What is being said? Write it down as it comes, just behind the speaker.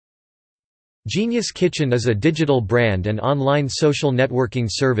Genius Kitchen is a digital brand and online social networking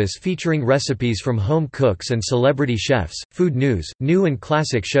service featuring recipes from home cooks and celebrity chefs, food news, new and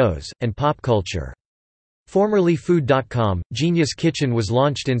classic shows, and pop culture. Formerly Food.com, Genius Kitchen was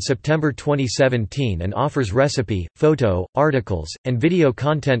launched in September 2017 and offers recipe, photo, articles, and video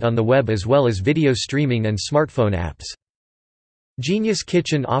content on the web as well as video streaming and smartphone apps. Genius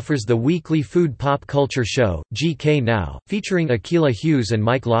Kitchen offers the weekly food pop culture show, GK Now, featuring Akilah Hughes and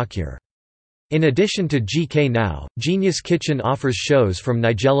Mike Lockyer. In addition to GK Now, Genius Kitchen offers shows from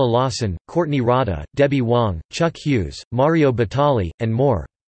Nigella Lawson, Courtney Rada, Debbie Wong, Chuck Hughes, Mario Batali, and more.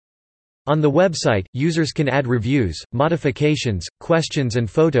 On the website, users can add reviews, modifications, questions and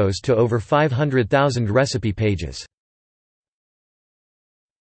photos to over 500,000 recipe pages.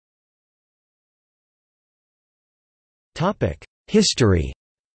 History.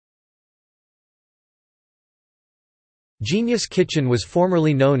 Genius Kitchen was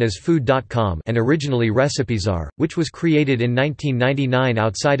formerly known as Food.com and originally Recipezar, which was created in 1999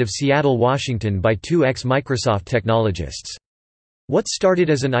 outside of Seattle, Washington by two ex-Microsoft technologists. What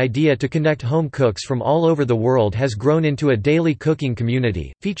started as an idea to connect home cooks from all over the world has grown into a daily cooking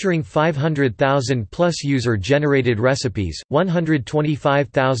community, featuring 500,000-plus user-generated recipes,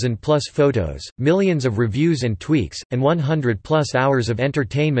 125,000-plus photos, millions of reviews and tweaks, and 100-plus hours of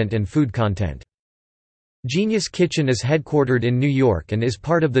entertainment and food content. Genius Kitchen is headquartered in New York and is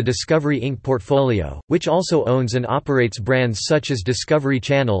part of the Discovery Inc. portfolio, which also owns and operates brands such as Discovery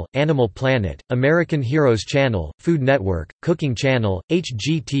Channel, Animal Planet, American Heroes Channel, Food Network, Cooking Channel,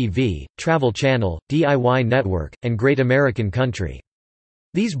 HGTV, Travel Channel, DIY Network, and Great American Country.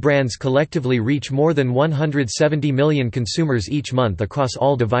 These brands collectively reach more than 170 million consumers each month across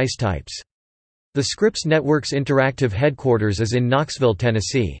all device types. The Scripps Network's interactive headquarters is in Knoxville,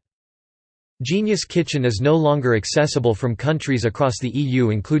 Tennessee. Genius Kitchen is no longer accessible from countries across the EU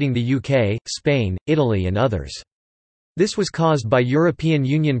including the UK, Spain, Italy and others. This was caused by European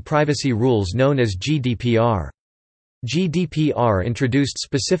Union privacy rules known as GDPR. GDPR introduced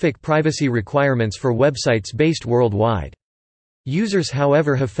specific privacy requirements for websites based worldwide. Users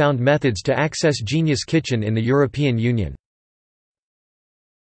however have found methods to access Genius Kitchen in the European Union.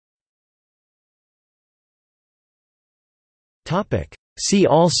 See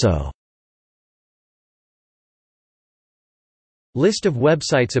also: List of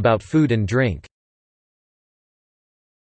websites about food and drink.